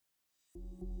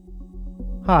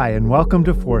Hi, and welcome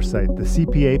to Foresight, the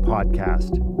CPA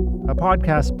podcast, a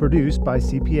podcast produced by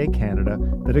CPA Canada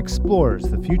that explores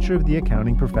the future of the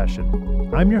accounting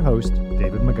profession. I'm your host,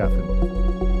 David McGuffin.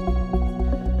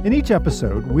 In each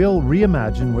episode, we'll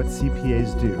reimagine what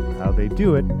CPAs do, how they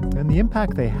do it, and the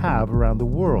impact they have around the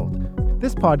world.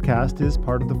 This podcast is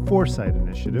part of the Foresight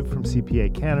initiative from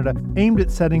CPA Canada, aimed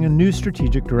at setting a new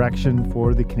strategic direction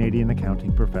for the Canadian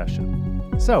accounting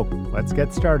profession. So, let's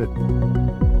get started.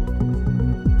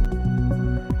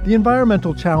 The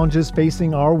environmental challenges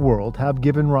facing our world have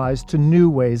given rise to new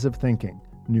ways of thinking,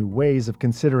 new ways of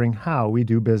considering how we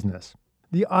do business.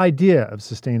 The idea of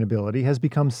sustainability has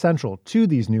become central to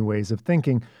these new ways of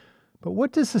thinking, but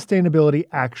what does sustainability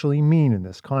actually mean in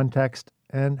this context,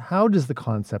 and how does the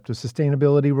concept of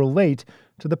sustainability relate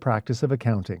to the practice of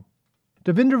accounting?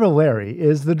 Devinder Valeri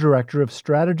is the Director of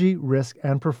Strategy, Risk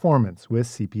and Performance with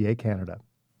CPA Canada.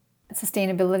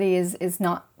 Sustainability is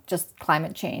not just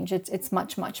climate change. It's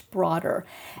much broader,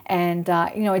 and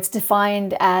it's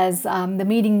defined as the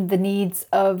meeting the needs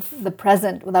of the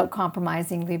present without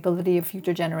compromising the ability of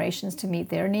future generations to meet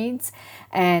their needs.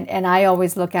 And I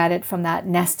always look at it from that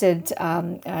nested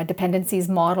dependencies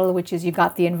model, which is you've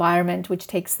got the environment, which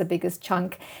takes the biggest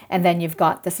chunk, and then you've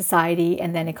got the society,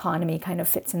 and then economy kind of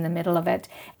fits in the middle of it.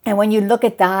 And when you look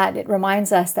at that, it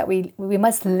reminds us that we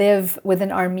must live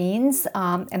within our means,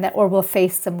 and that or we'll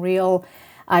face some real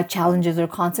challenges or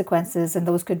consequences, and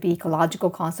those could be ecological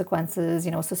consequences,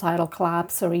 societal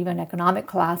collapse, or even economic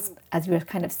collapse, as we're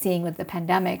kind of seeing with the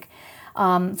pandemic.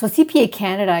 So CPA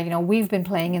Canada, we've been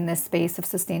playing in this space of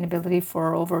sustainability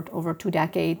for over 2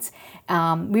 decades.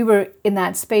 We were in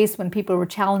that space when people were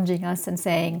challenging us and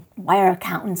saying, why are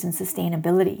accountants in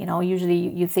sustainability? Usually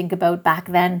you think about back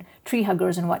then tree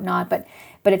huggers and whatnot, but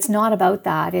it's not about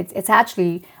that. It's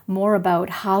actually more about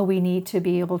how we need to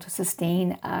be able to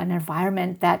sustain an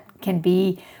environment that can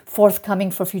be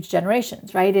forthcoming for future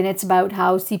generations, right? And it's about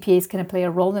how CPAs can play a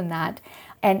role in that.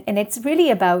 And it's really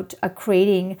about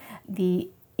creating the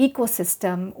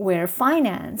ecosystem where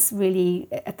finance, really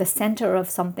at the center of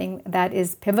something that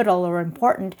is pivotal or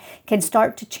important, can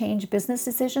start to change business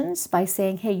decisions by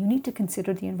saying, hey, you need to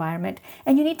consider the environment,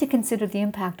 and you need to consider the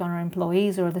impact on our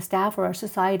employees or the staff or our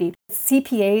society.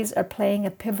 CPAs are playing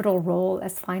a pivotal role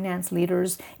as finance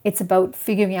leaders. It's about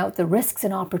figuring out the risks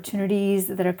and opportunities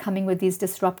that are coming with these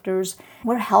disruptors.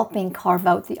 We're helping carve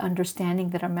out the understanding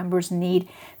that our members need,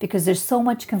 because there's so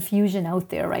much confusion out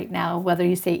there right now, whether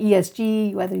you say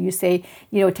ESG, whether you say,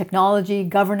 technology,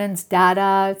 governance,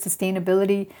 data,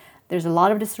 sustainability. There's a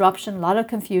lot of disruption, a lot of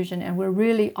confusion, and we're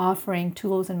really offering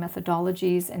tools and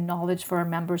methodologies and knowledge for our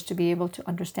members to be able to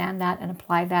understand that and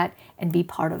apply that and be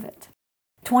part of it.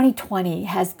 2020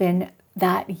 has been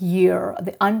that year,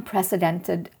 the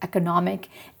unprecedented economic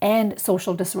and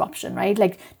social disruption, right?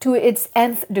 Like to its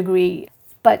nth degree.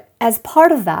 But as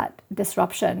part of that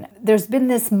disruption, there's been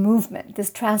this movement,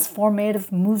 this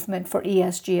transformative movement for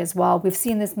ESG as well. We've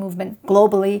seen this movement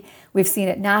globally. We've seen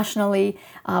it nationally.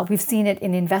 We've seen it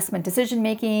in investment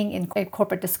decision-making, in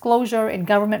corporate disclosure, in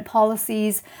government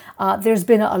policies. There's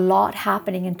been a lot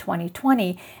happening in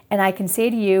 2020. And I can say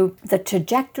to you, the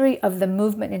trajectory of the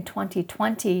movement in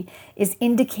 2020 is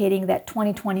indicating that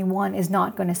 2021 is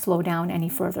not going to slow down any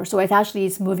further. So it actually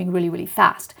is moving really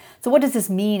fast. So what does this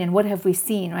mean, and what have we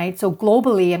seen, right? So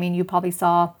globally, you probably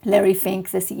saw Larry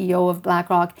Fink, the CEO of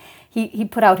BlackRock, he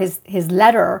put out his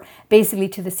letter basically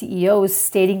to the CEOs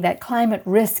stating that climate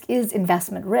risk is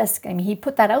investment risk. He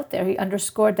put that out there. He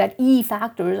underscored that E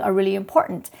factors are really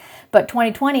important. But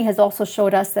 2020 has also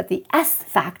showed us that the S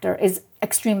factor is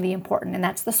extremely important, and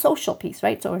that's the social piece,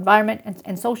 right? So environment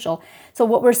and social. So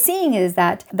what we're seeing is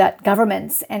that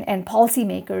governments and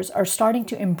policymakers are starting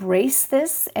to embrace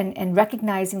this and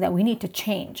recognizing that we need to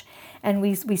change. And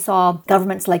we saw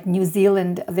governments like New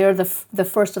Zealand, they're the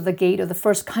first of the gate, or the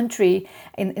first country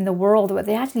in the world where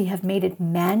they actually have made it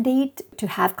mandate to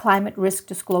have climate risk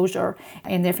disclosure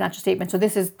in their financial statement. So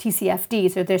this is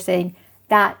TCFD. So they're saying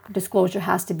that disclosure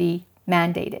has to be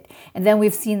mandated. And then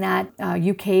we've seen that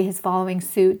UK is following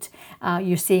suit.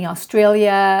 You're seeing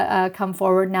Australia come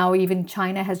forward. Now even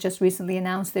China has just recently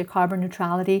announced their carbon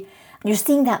neutrality. You're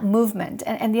seeing that movement.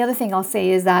 And the other thing I'll say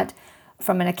is that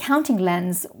from an accounting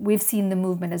lens, we've seen the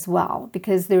movement as well,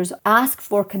 because there's ask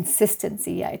for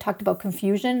consistency. I talked about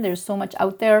confusion. There's so much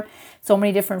out there, so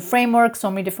many different frameworks,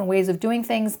 so many different ways of doing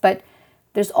things, but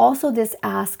there's also this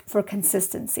ask for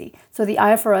consistency. So the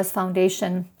IFRS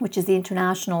Foundation, which is the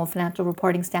International Financial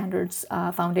Reporting Standards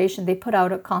Foundation, they put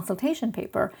out a consultation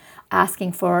paper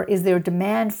asking for, is there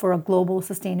demand for a global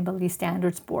sustainability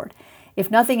standards board? If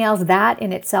nothing else, that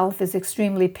in itself is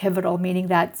extremely pivotal, meaning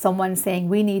that someone's saying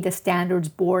we need a standards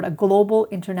board, a global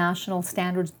international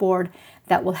standards board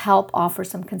that will help offer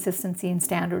some consistency in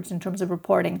standards in terms of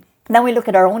reporting. And then we look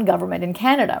at our own government in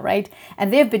Canada, right?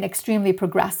 And they've been extremely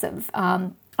progressive.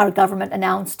 Our government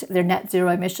announced their Net Zero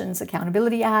Emissions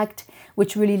Accountability Act,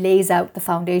 which really lays out the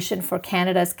foundation for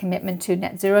Canada's commitment to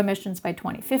net zero emissions by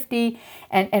 2050.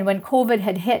 And when COVID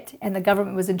had hit and the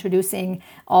government was introducing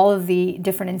all of the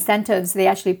different incentives, they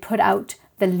actually put out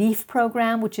the LEAF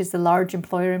program, which is the Large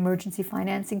Employer Emergency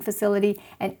Financing Facility.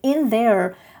 And in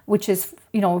there, which is,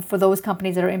 for those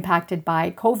companies that are impacted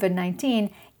by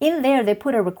COVID-19, in there they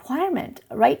put a requirement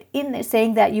right in there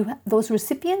saying that those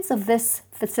recipients of this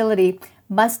facility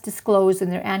must disclose in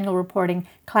their annual reporting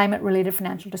climate-related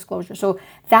financial disclosure. So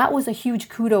that was a huge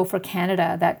kudo for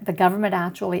Canada, that the government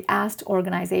actually asked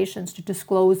organizations to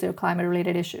disclose their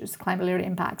climate-related issues, climate-related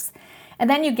impacts. And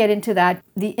then you get into that,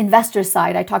 the investor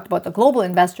side. I talked about the global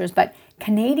investors, but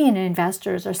Canadian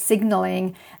investors are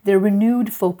signaling their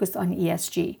renewed focus on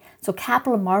ESG. So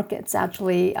capital markets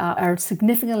actually are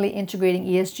significantly integrating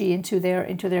ESG into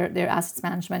their assets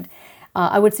management.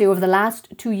 I would say over the last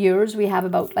 2 years, we have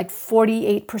about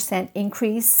 48%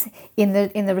 increase in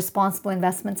the responsible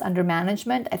investments under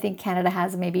management. I think Canada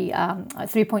has maybe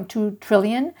 3.2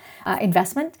 trillion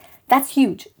investment. That's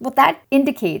huge. What that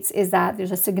indicates is that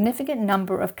there's a significant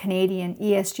number of Canadian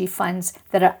ESG funds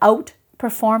that are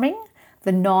outperforming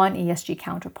the non-ESG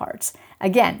counterparts.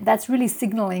 Again, that's really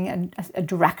signaling a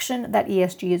direction that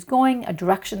ESG is going, a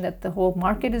direction that the whole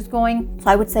market is going. So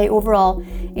I would say overall,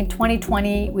 in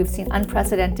 2020, we've seen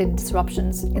unprecedented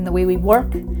disruptions in the way we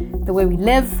work, the way we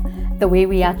live, the way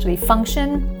we actually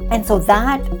function. And so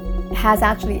that has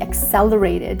actually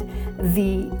accelerated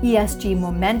the ESG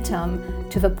momentum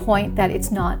to the point that it's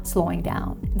not slowing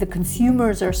down. The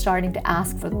consumers are starting to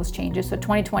ask for those changes. So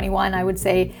 2021, I would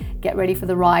say, get ready for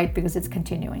the ride because it's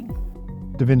continuing.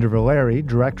 Devinder Villere,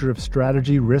 Director of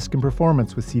Strategy, Risk and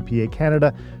Performance with CPA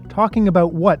Canada, talking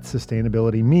about what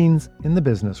sustainability means in the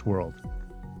business world.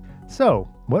 So,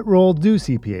 what role do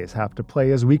CPAs have to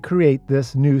play as we create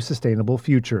this new sustainable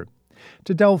future?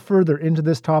 To delve further into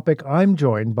this topic, I'm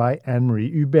joined by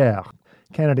Anne-Marie Hubert,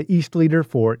 Canada East Leader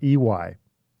for EY.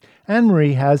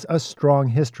 Anne-Marie has a strong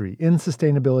history in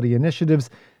sustainability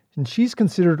initiatives, and she's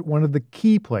considered one of the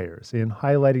key players in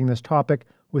highlighting this topic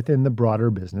within the broader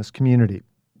business community.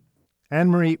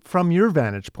 Anne-Marie, from your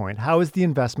vantage point, how is the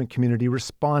investment community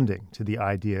responding to the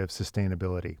idea of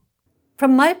sustainability?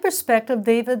 From my perspective,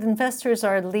 David, investors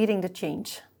are leading the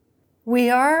change. We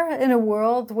are in a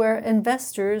world where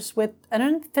investors with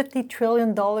 $150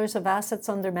 trillion of assets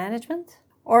under management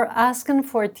are asking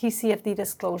for a TCFD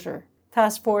disclosure,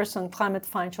 Task Force on Climate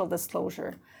Financial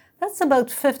Disclosure. That's about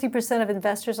 50% of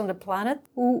investors on the planet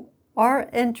who are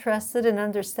interested in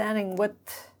understanding what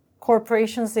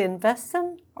corporations they invest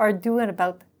in are doing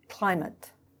about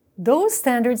climate. Those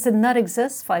standards did not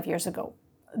exist 5 years ago.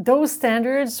 Those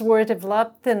standards were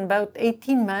developed in about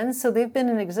 18 months, so they've been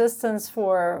in existence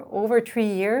for over 3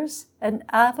 years, and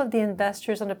half of the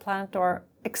investors on the planet are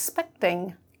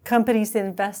expecting companies to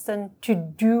invest in to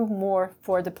do more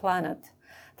for the planet.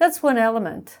 That's one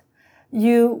element.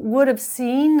 You would have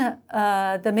seen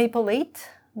the Maple 8,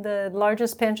 the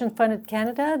largest pension fund in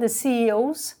Canada, the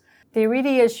CEOs. They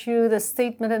really issued a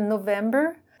statement in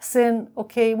November saying,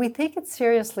 okay, we take it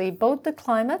seriously, both the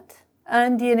climate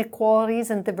and the inequalities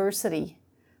and diversity.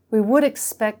 We would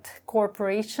expect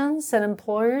corporations and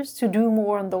employers to do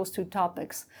more on those two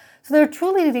topics. So they're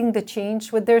truly leading the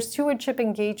change with their stewardship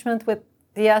engagement with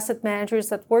the asset managers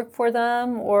that work for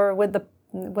them, or with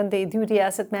when they do the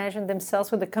asset management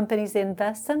themselves with the companies they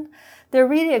invest in. They're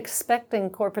really expecting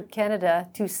corporate Canada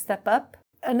to step up.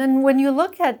 And then when you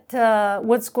look at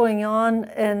what's going on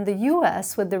in the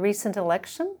US with the recent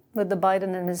election, with the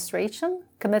Biden administration,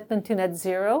 commitment to net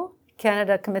zero,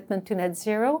 Canada commitment to net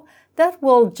zero, that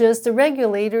will the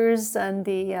regulators and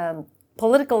the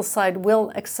political side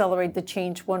will accelerate the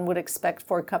change one would expect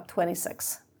for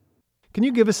COP26. Can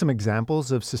you give us some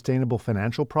examples of sustainable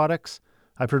financial products?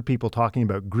 I've heard people talking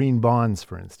about green bonds,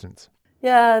 for instance.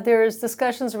 Yeah, there's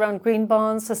discussions around green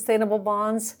bonds, sustainable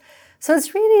bonds. So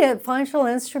it's really financial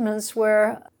instruments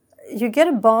where you get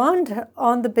a bond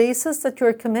on the basis that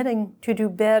you're committing to do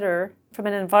better from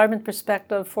an environment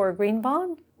perspective for a green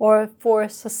bond or for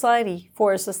society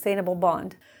for a sustainable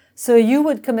bond. So you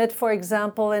would commit, for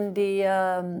example, in the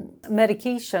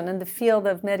in the field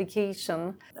of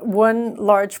medication, one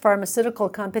large pharmaceutical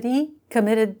company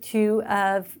committed to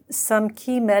have some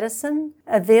key medicine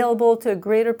available to a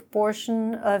greater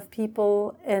proportion of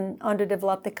people in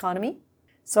underdeveloped economy.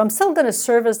 So I'm still going to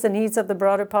service the needs of the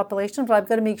broader population, but I've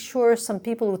got to make sure some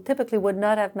people who typically would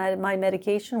not have my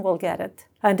medication will get it.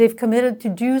 And they've committed to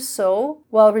do so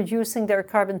while reducing their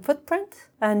carbon footprint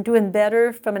and doing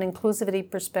better from an inclusivity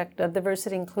perspective,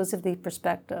 diversity inclusivity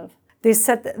perspective. They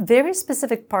set very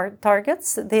specific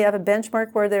targets. They have a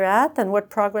benchmark where they're at and what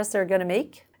progress they're going to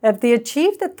make. If they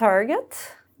achieve the target,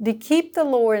 they keep the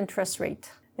lower interest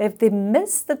rate. If they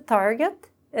miss the target,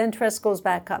 interest goes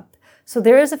back up. So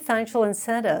there is a financial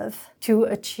incentive to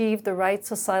achieve the right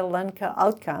societal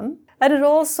outcome. And it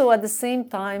also, at the same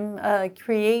time,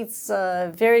 creates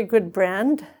a very good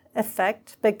brand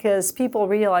effect because people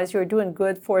realize you're doing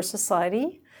good for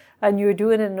society and you're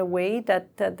doing it in a way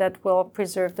that will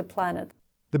preserve the planet.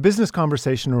 The business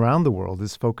conversation around the world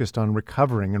is focused on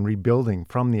recovering and rebuilding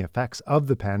from the effects of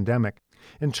the pandemic.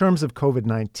 In terms of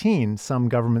COVID-19, some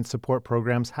government support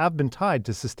programs have been tied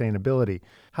to sustainability.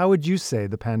 How would you say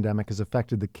the pandemic has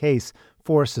affected the case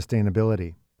for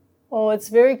sustainability? Oh, it's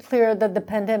very clear that the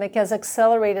pandemic has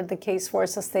accelerated the case for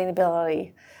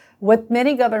sustainability. What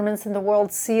many governments in the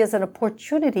world see as an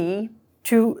opportunity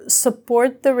to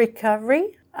support the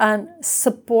recovery and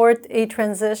support a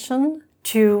transition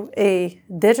to a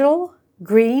digital,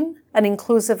 green, and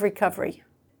inclusive recovery.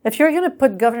 If you're going to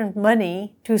put government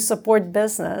money to support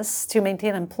business, to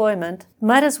maintain employment,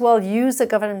 might as well use the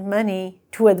government money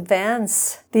to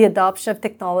advance the adoption of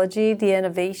technology, the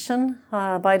innovation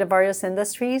by the various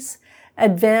industries,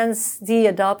 advance the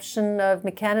adoption of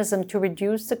mechanisms to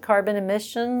reduce the carbon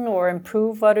emission or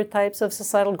improve other types of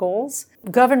societal goals.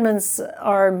 Governments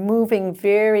are moving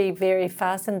very, very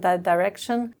fast in that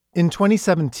direction. In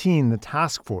 2017, the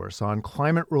Task Force on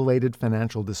Climate-Related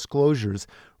Financial Disclosures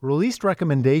released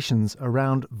recommendations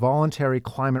around voluntary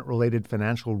climate-related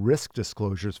financial risk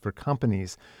disclosures for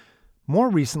companies. More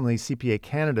recently, CPA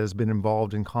Canada has been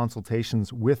involved in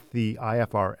consultations with the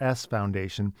IFRS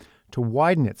Foundation to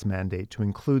widen its mandate to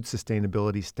include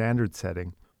sustainability standard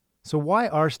setting. So why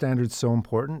are standards so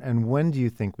important, and when do you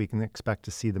think we can expect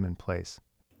to see them in place?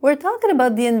 We're talking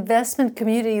about the investment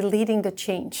community leading the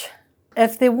change.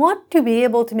 If they want to be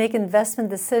able to make investment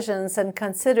decisions and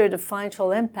consider the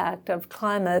financial impact of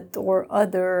climate or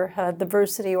other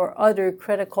diversity or other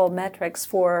critical metrics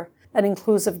for an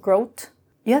inclusive growth,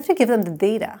 you have to give them the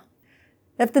data.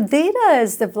 If the data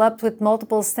is developed with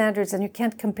multiple standards and you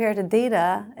can't compare the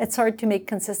data, it's hard to make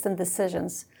consistent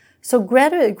decisions. So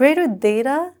greater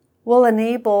data will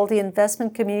enable the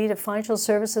investment community, the financial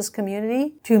services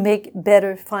community, to make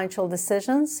better financial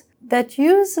decisions that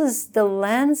uses the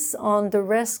lens on the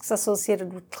risks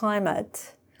associated with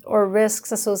climate or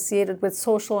risks associated with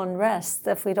social unrest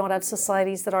if we don't have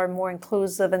societies that are more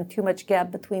inclusive and too much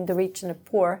gap between the rich and the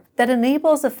poor, that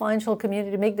enables the financial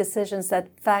community to make decisions that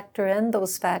factor in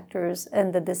those factors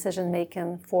in the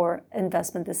decision-making for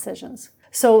investment decisions.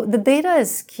 So the data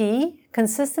is key.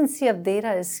 Consistency of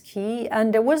data is key.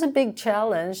 And there was a big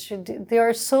challenge. There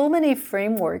are so many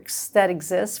frameworks that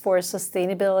exist for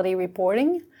sustainability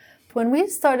reporting. When we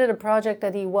started a project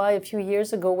at EY a few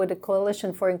years ago with the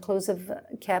Coalition for Inclusive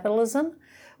Capitalism,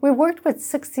 we worked with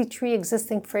 63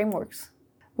 existing frameworks.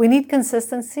 We need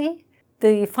consistency.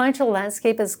 The financial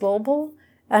landscape is global,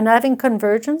 and having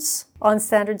convergence on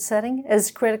standard setting is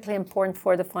critically important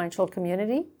for the financial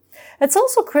community. It's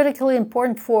also critically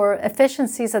important for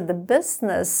efficiencies at the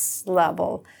business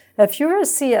level. If you're a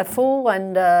CFO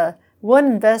and one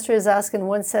investor is asking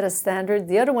one set of standards,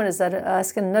 the other one is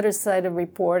asking another set of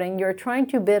reporting, you're trying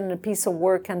to bid on a piece of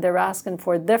work and they're asking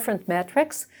for different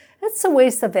metrics, it's a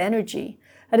waste of energy.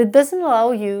 And it doesn't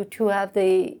allow you to have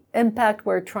the impact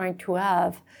we're trying to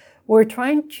have. We're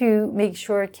trying to make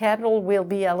sure capital will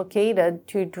be allocated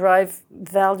to drive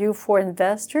value for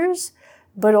investors,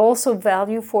 but also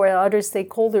value for other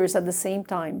stakeholders at the same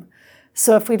time.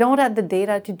 So if we don't have the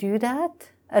data to do that,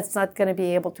 it's not going to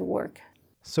be able to work.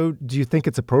 So do you think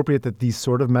it's appropriate that these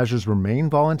sort of measures remain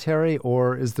voluntary,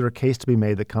 or is there a case to be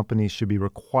made that companies should be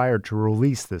required to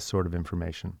release this sort of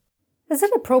information? Is it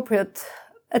appropriate?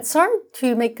 It's hard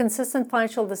to make consistent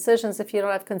financial decisions if you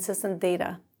don't have consistent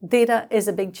data. Data is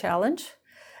a big challenge.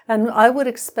 And I would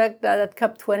expect that at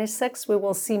COP26, we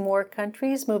will see more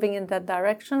countries moving in that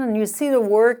direction. And you see the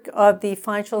work of the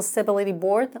Financial Stability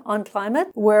Board on climate,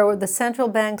 where the central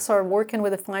banks are working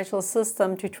with the financial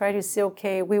system to try to see,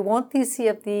 okay, we want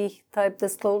TCFD type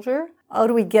disclosure. How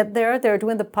do we get there? They're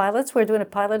doing the pilots. We're doing a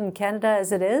pilot in Canada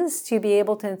as it is to be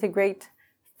able to integrate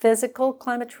physical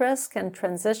climate risk and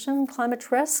transition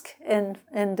climate risk in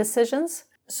decisions.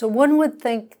 So one would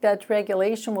think that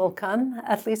regulation will come,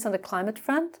 at least on the climate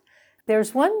front.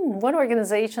 There's one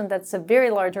organization that's a very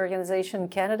large organization in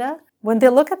Canada. When they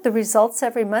look at the results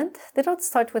every month, they don't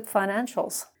start with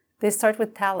financials. They start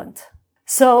with talent.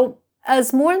 So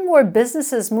as more and more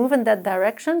businesses move in that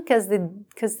direction,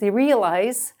 because they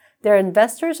realize their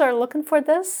investors are looking for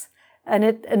this, and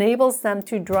it enables them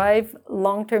to drive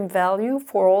long-term value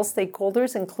for all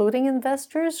stakeholders, including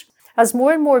investors. As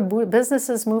more and more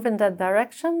businesses move in that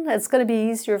direction, it's going to be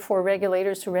easier for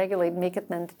regulators to regulate, make it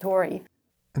mandatory.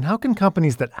 And how can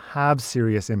companies that have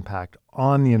serious impact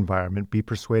on the environment be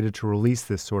persuaded to release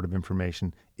this sort of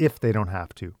information if they don't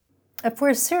have to? If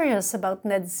we're serious about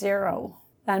net zero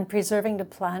and preserving the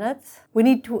planet, we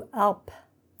need to help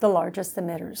the largest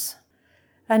emitters.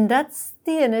 And that's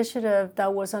the initiative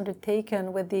that was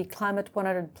undertaken with the Climate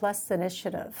 100 Plus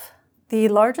initiative. The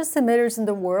largest emitters in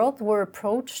the world were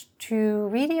approached to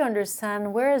really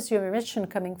understand where is your emission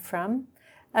coming from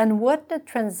and what the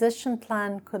transition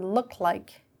plan could look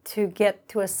like to get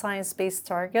to a science-based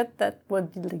target that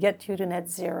would get you to net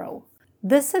zero.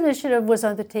 This initiative was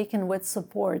undertaken with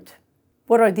support.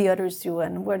 What are the others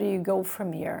doing? Where do you go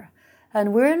from here?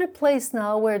 And we're in a place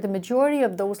now where the majority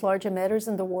of those large emitters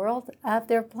in the world have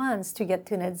their plans to get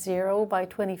to net zero by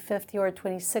 2050 or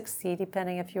 2060,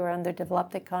 depending if you're under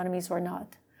developed economies or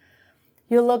not.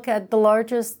 You look at the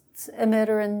largest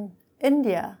emitter in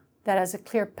India that has a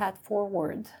clear path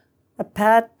forward, a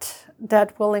path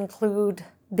that will include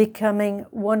becoming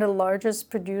one of the largest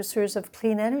producers of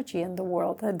clean energy in the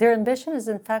world. Their ambition is,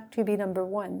 in fact, to be number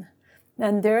one.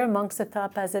 And they're amongst the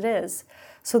top as it is.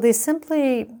 So they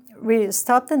simply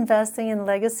stopped investing in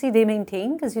legacy. They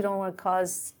maintain, because you don't want to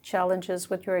cause challenges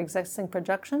with your existing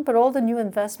production, but all the new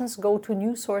investments go to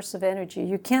new source of energy.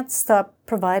 You can't stop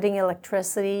providing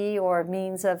electricity or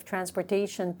means of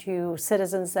transportation to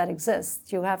citizens that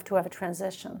exist. You have to have a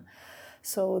transition.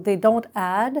 So they don't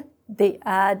add, they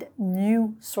add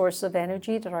new source of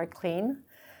energy that are clean.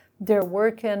 They're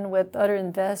working with other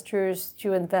investors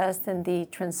to invest in the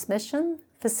transmission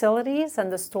facilities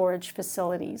and the storage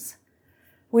facilities.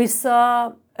 We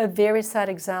saw a very sad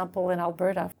example in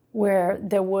Alberta where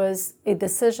there was a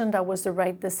decision that was the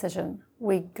right decision.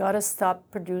 We got to stop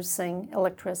producing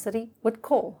electricity with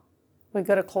coal. We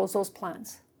got to close those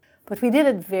plants. But we did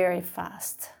it very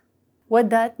fast. What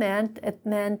that meant, it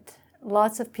meant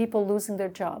lots of people losing their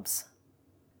jobs.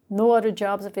 No other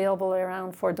jobs available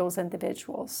around for those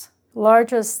individuals.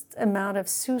 Largest amount of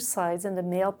suicides in the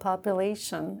male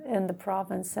population in the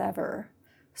province ever.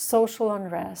 Social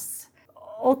unrest.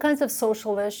 All kinds of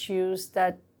social issues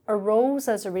that arose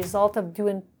as a result of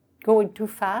going too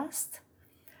fast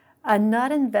and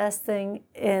not investing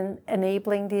in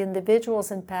enabling the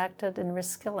individuals impacted in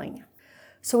reskilling.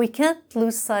 So we can't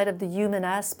lose sight of the human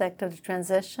aspect of the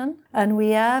transition, and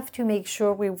we have to make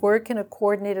sure we work in a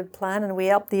coordinated plan and we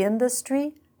help the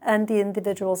industry and the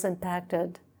individuals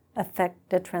impacted affect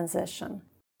the transition.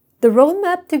 The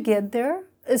roadmap to get there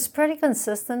is pretty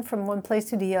consistent from one place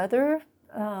to the other.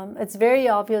 It's very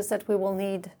obvious that we will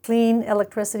need clean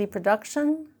electricity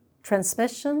production,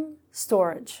 transmission,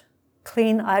 storage,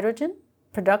 clean hydrogen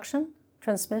production,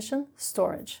 transmission,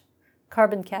 storage,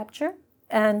 carbon capture,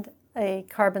 and a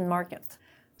carbon market.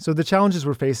 So the challenges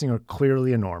we're facing are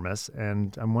clearly enormous,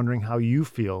 and I'm wondering how you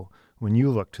feel when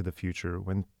you look to the future,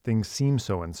 when things seem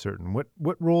so uncertain.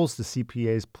 What roles do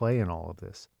CPAs play in all of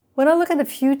this? When I look at the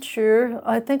future,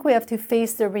 I think we have to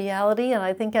face the reality, and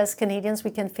I think as Canadians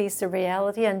we can face the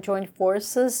reality and join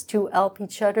forces to help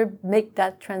each other make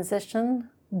that transition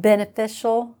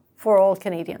beneficial for all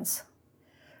Canadians.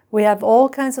 We have all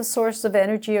kinds of sources of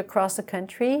energy across the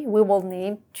country. We will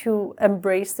need to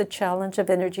embrace the challenge of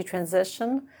energy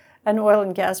transition, and oil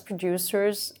and gas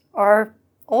producers are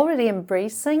already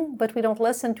embracing, but we don't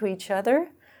listen to each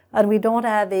other, and we don't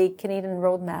have a Canadian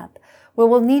roadmap. We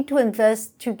will need to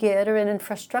invest together in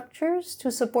infrastructures to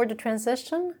support the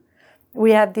transition.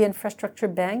 We have the Infrastructure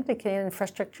Bank, the Canadian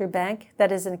Infrastructure Bank,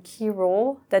 that is in a key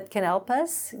role that can help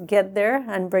us get there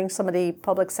and bring some of the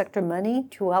public sector money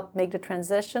to help make the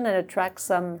transition and attract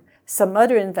some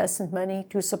other investment money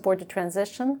to support the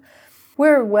transition.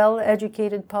 We're a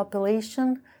well-educated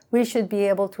population. We should be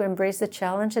able to embrace the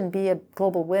challenge and be a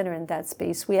global winner in that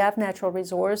space. We have natural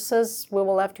resources. We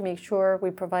will have to make sure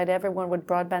we provide everyone with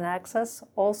broadband access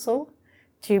also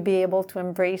to be able to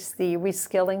embrace the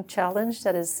reskilling challenge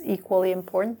that is equally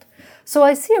important. So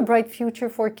I see a bright future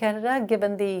for Canada,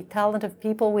 given the talent of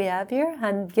people we have here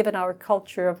and given our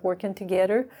culture of working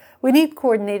together. We need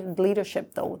coordinated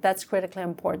leadership, though. That's critically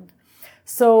important.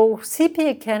 So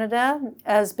CPA Canada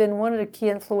has been one of the key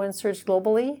influencers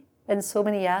globally in so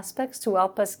many aspects to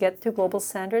help us get to global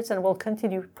standards, and will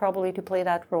continue probably to play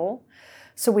that role.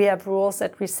 So we have rules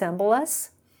that resemble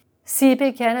us.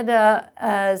 CPA Canada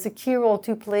has a key role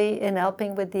to play in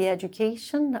helping with the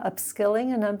education,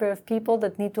 upskilling a number of people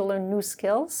that need to learn new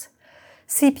skills.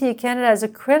 CPA Canada has a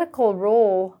critical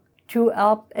role to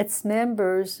help its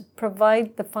members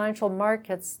provide the financial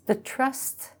markets the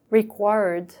trust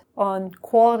required on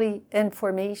quality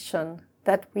information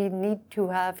that we need to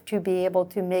have to be able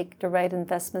to make the right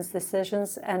investments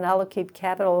decisions and allocate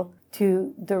capital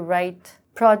to the right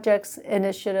projects,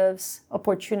 initiatives,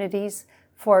 opportunities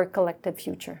for our collective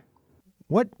future.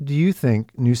 What do you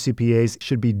think new CPAs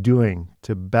should be doing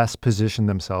to best position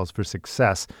themselves for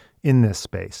success in this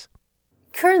space?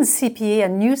 Current CPA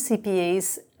and new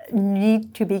CPAs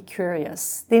need to be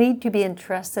curious. They need to be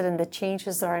interested in the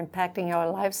changes that are impacting our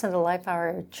lives and the life of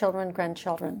our children,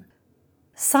 grandchildren.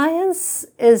 Science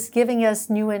is giving us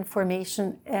new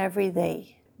information every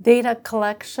day. Data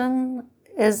collection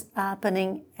is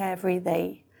happening every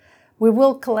day. We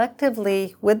will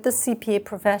collectively, with the CPA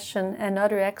profession and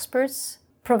other experts,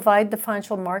 provide the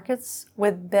financial markets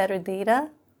with better data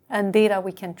and data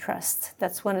we can trust.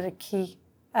 That's one of the key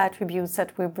attributes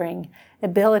that we bring.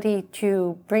 Ability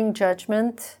to bring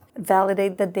judgment,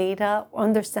 validate the data,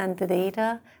 understand the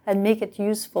data, and make it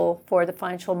useful for the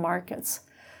financial markets.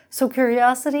 So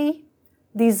curiosity,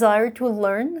 desire to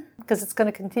learn, because it's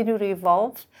going to continue to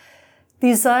evolve,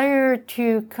 desire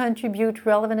to contribute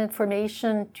relevant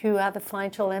information to have a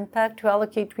financial impact, to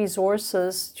allocate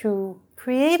resources, to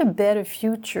create a better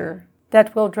future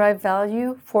that will drive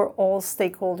value for all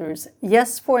stakeholders.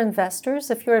 Yes, for investors,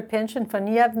 if you're a pension fund,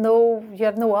 you have no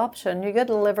option. You got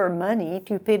to deliver money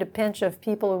to pay the pension of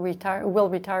people who will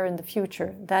retire in the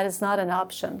future. That is not an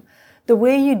option. The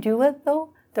way you do it,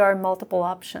 though, there are multiple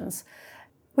options.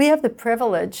 We have the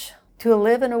privilege to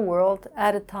live in a world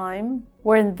at a time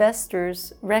where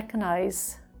investors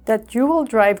recognize that you will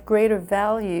drive greater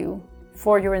value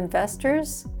for your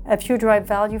investors if you drive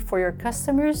value for your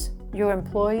customers, your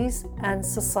employees, and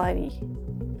society.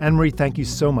 Anne-Marie, thank you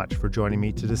so much for joining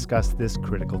me to discuss this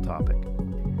critical topic.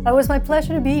 It was my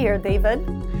pleasure to be here, David.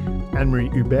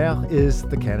 Anne-Marie Hubert is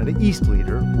the Canada East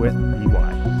leader with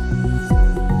EY.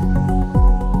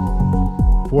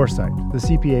 Foresight, the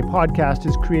CPA podcast,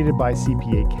 is created by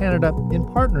CPA Canada in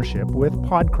partnership with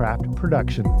Podcraft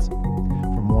Productions.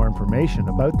 For more information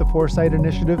about the Foresight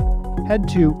Initiative, head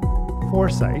to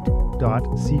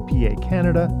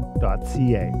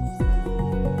foresight.cpacanada.ca.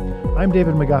 I'm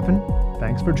David McGuffin.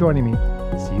 Thanks for joining me.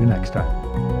 See you next time.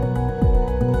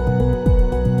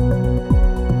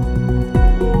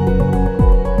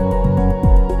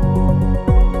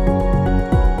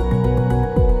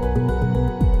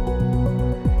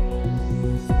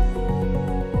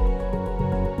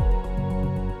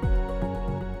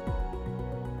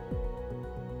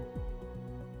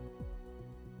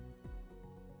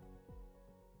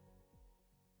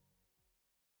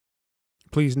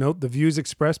 Please note the views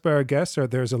expressed by our guests are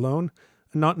theirs alone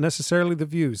and not necessarily the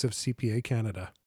views of CPA Canada.